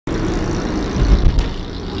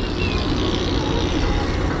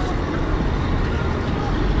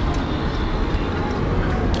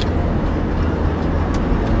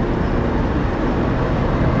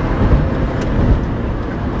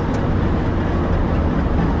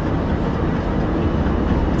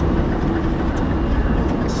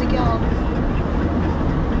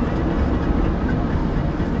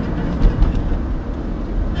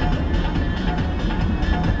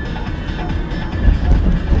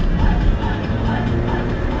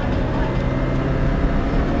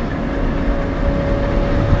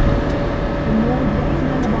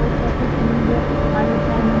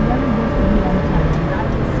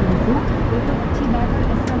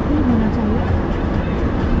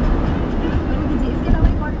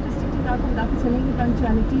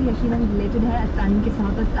Punctuality यकीनन related है time के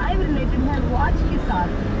साथ, और टाइम रिलेटेड है वॉच के साथ।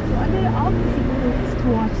 तो अगर आप किसी को रिस्ट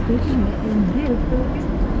वॉच देते हैं इन गिफ्ट तो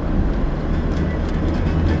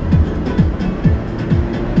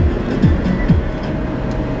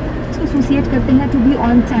एसोसिएट करते हैं टू बी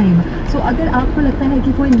ऑन टाइम। सो अगर आपको लगता है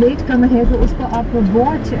कि कोई लेट कमर है तो उसको आप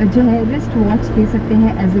वॉच जो है रिस्ट वॉच दे सकते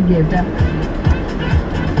हैं एज अ गिफ्ट।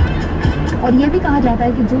 और ये भी कहा जाता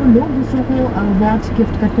है कि जो लोग दूसरों को वॉच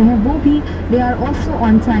गिफ्ट करते हैं वो भी they are also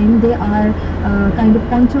on time, they are kind of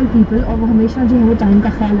punctual people, और वो हमेशा जो है वो टाइम का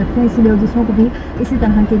ख्याल रखते हैं, इसीलिए दूसरों को भी इसी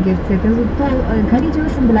तरह के गिफ्ट देते हैं। तो घड़ी जो है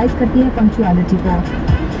सिम्बलाइज करती है पंक्चुअलिटी को।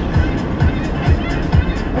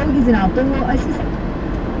 ओके जनाब, तो ऐसी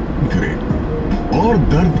और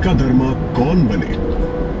दर्द का दरमा कौन बने,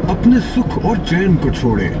 अपने सुख और चैन को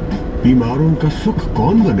छोड़े, बीमारों का सुख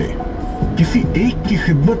कौन बने, किसी एक की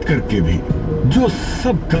खिदमत करके भी जो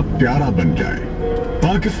सबका प्यारा बन जाए।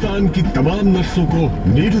 पाकिस्तान की तमाम नर्सों को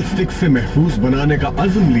नीडल स्टिक से महफूज बनाने का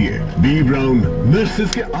अज़्म लिए बी ब्राउन नर्सेज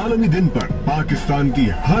के आलमी दिन पर पाकिस्तान की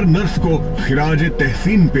हर नर्स को खिराज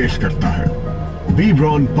तहसीन पेश करता है। B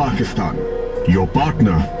brown Pakistan, your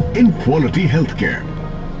partner in quality health care.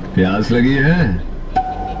 प्यास लगी है?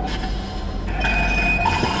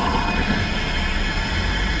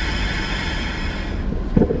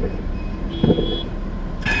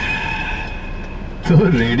 तो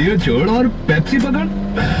रेडियो छोड़ और पेप्सी पकड़।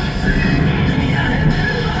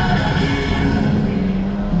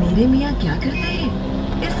 मेरे मियाँ क्या करते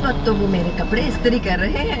हैं इस वक्त? तो वो मेरे कपड़े इस्त्री कर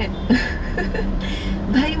रहे हैं।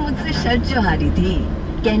 भाई मुझसे शर्त जो हारी थी,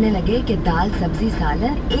 कहने लगे कि दाल सब्जी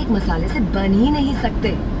सालन एक मसाले से बन ही नहीं सकते।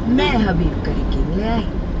 मैं हबीब करी कीम ले आई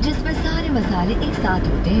जिसमें सारे मसाले एक साथ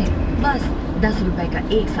होते हैं। बस 10 रुपए का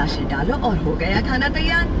एक साशे डालो और हो गया खाना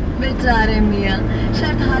तैयार। बेचारे मियाँ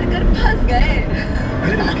शर्त हार कर फंस गए।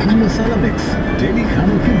 मसाला मिक्स, डेली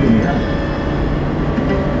खानों की बुनियाद।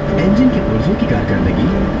 इंजन के पुर्जों की कारकर्दगी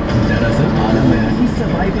दरअसल आला मयार की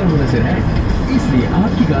सफाई पर मुनहसर है, इसलिए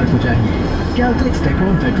आपकी कार को चाहिए कैल्टेक्स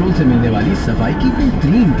टेक्रोन पेट्रोल से मिलने वाली सफाई की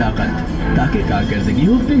बेहतरीन ताकत, ताकि कारकर्दगी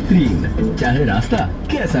हो बेहतरीन, चाहे रास्ता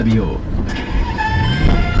कैसा भी हो।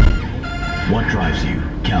 What drives you?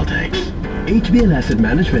 Caltex. HBL Asset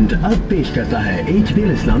Management अब पेश करता है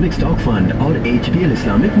HBL Islamic Stock Fund और HBL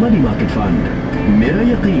Islamic Money Market Fund। मेरा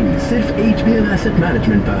यकीन सिर्फ HBL Asset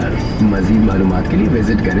Management पर। मजीद मालूमात के लिए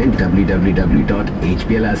विजिट करें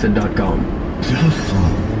www.hblasset.com।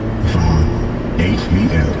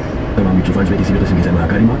 HBL तमाम म्यूचुअल फंड्स में किसी भी किस्म की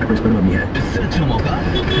सरमाकारी मार्केट पर मबनी है। इससे अच्छा मौका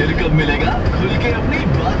फिर कब मिलेगा खुल के अपनी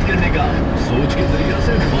बात करने का। सोच के जरिए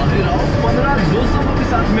से बाहर आओ, 15 दोस्तों को भी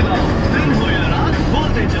साथ मिलाओ, दिन हो या रात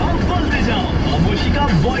बोलते जाओ खामोशी का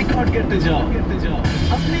बॉयकॉट करते जाओ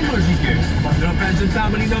अपनी मर्जी के 15 फ्रेंड्स एंड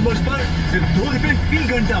फैमिली मेंबर्स पर सिर्फ 2 रुपए फी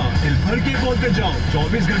घंटा दिल भर के बोलते जाओ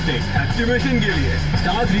 24 घंटे। एक्टिवेशन के लिए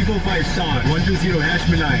 *345*120#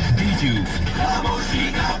 मिलाएं। खामोशी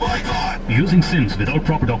का boycott. Using SIMs without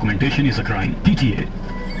proper documentation is a crime. PTA.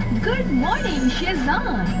 Good morning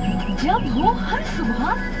Schezwan. जब हो हर सुबह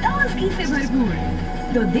ताजगी से भरपूर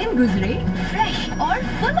तो दिन गुजरे फ्रेश और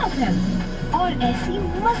फुल ऑफ हेल्थ, और ऐसी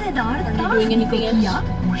मजेदार ताजगी को किया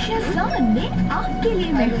शेजान ने आपके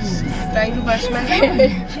लिए महफूज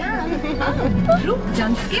फ्रूट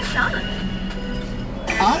जंक्स के साथ।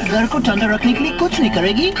 आप घर को ठंडा रखने के लिए कुछ नहीं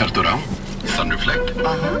करेगी? कर तो रहा हूँ। सन reflect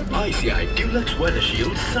ICI Dulux Weather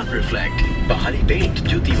Shield Sun Reflect, बाहरी पेंट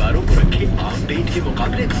जो दीवारों को रखे आम पेंट के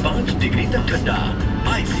मुकाबले 5 डिग्री तक ठंडा।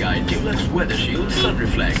 ICI Dulux Weather Shield Sun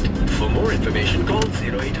Reflect. For more information call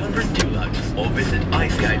 0800 Dulux or visit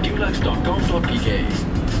icidulux.com.pk.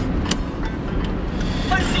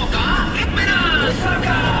 पैसों का इत्मीनान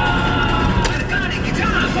सरकार, सरकारी की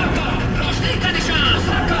जान सरकार, रोशनी का निशान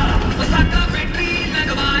सरकार, सरकार बैटरी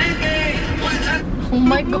लगवाएंगे। Oh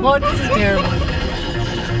my God, this is terrible.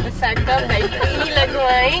 Osaka battery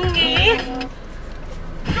लगवाएंगे।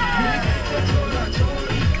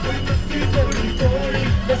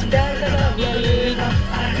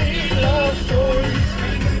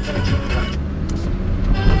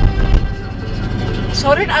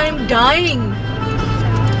 Sorry, I am dying.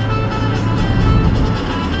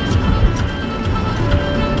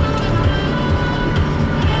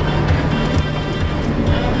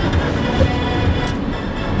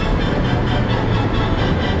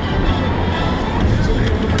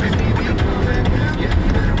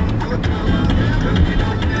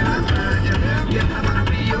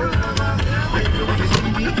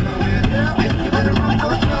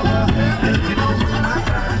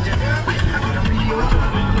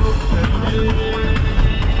 Yeah.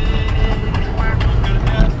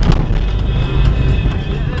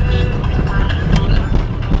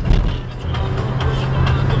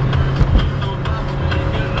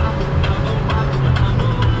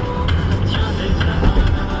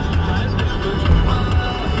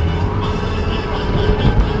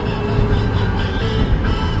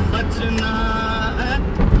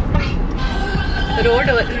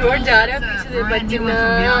 Road जा रहे हैं पीछे से बच्चे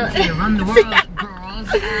Run the World Girls,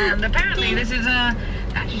 and apparently this is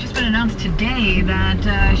actually just been announced today that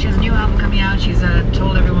she has a new album coming out. She's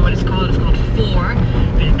told everyone what it's called. It's called 4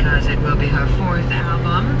 because it will be her 4th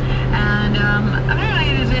album, and apparently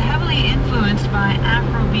it is heavily influenced by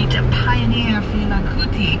Afrobeat pioneer Fela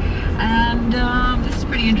Kuti, and this is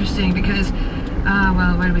pretty interesting because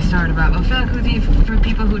well, where do we start about? Well, Fela Kuti, for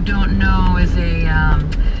people who don't know, is a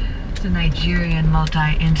Nigerian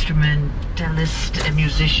multi-instrumentalist, a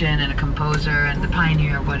musician and a composer, and the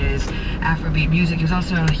pioneer of what is Afrobeat music. He was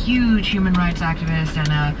also a huge human rights activist and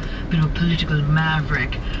a bit of a political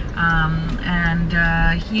maverick.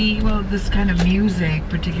 This kind of music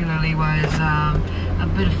particularly was a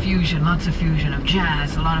bit of fusion, lots of fusion of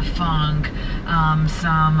jazz, a lot of funk,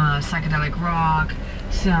 some psychedelic rock,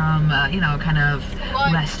 some kind of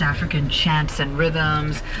West African chants and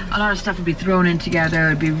rhythms. A lot of stuff would be thrown in together.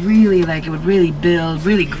 It'd be really it would really build,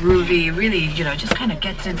 really groovy, really just kind of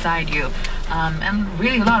gets inside you, and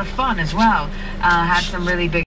really a lot of fun as well. Had some really big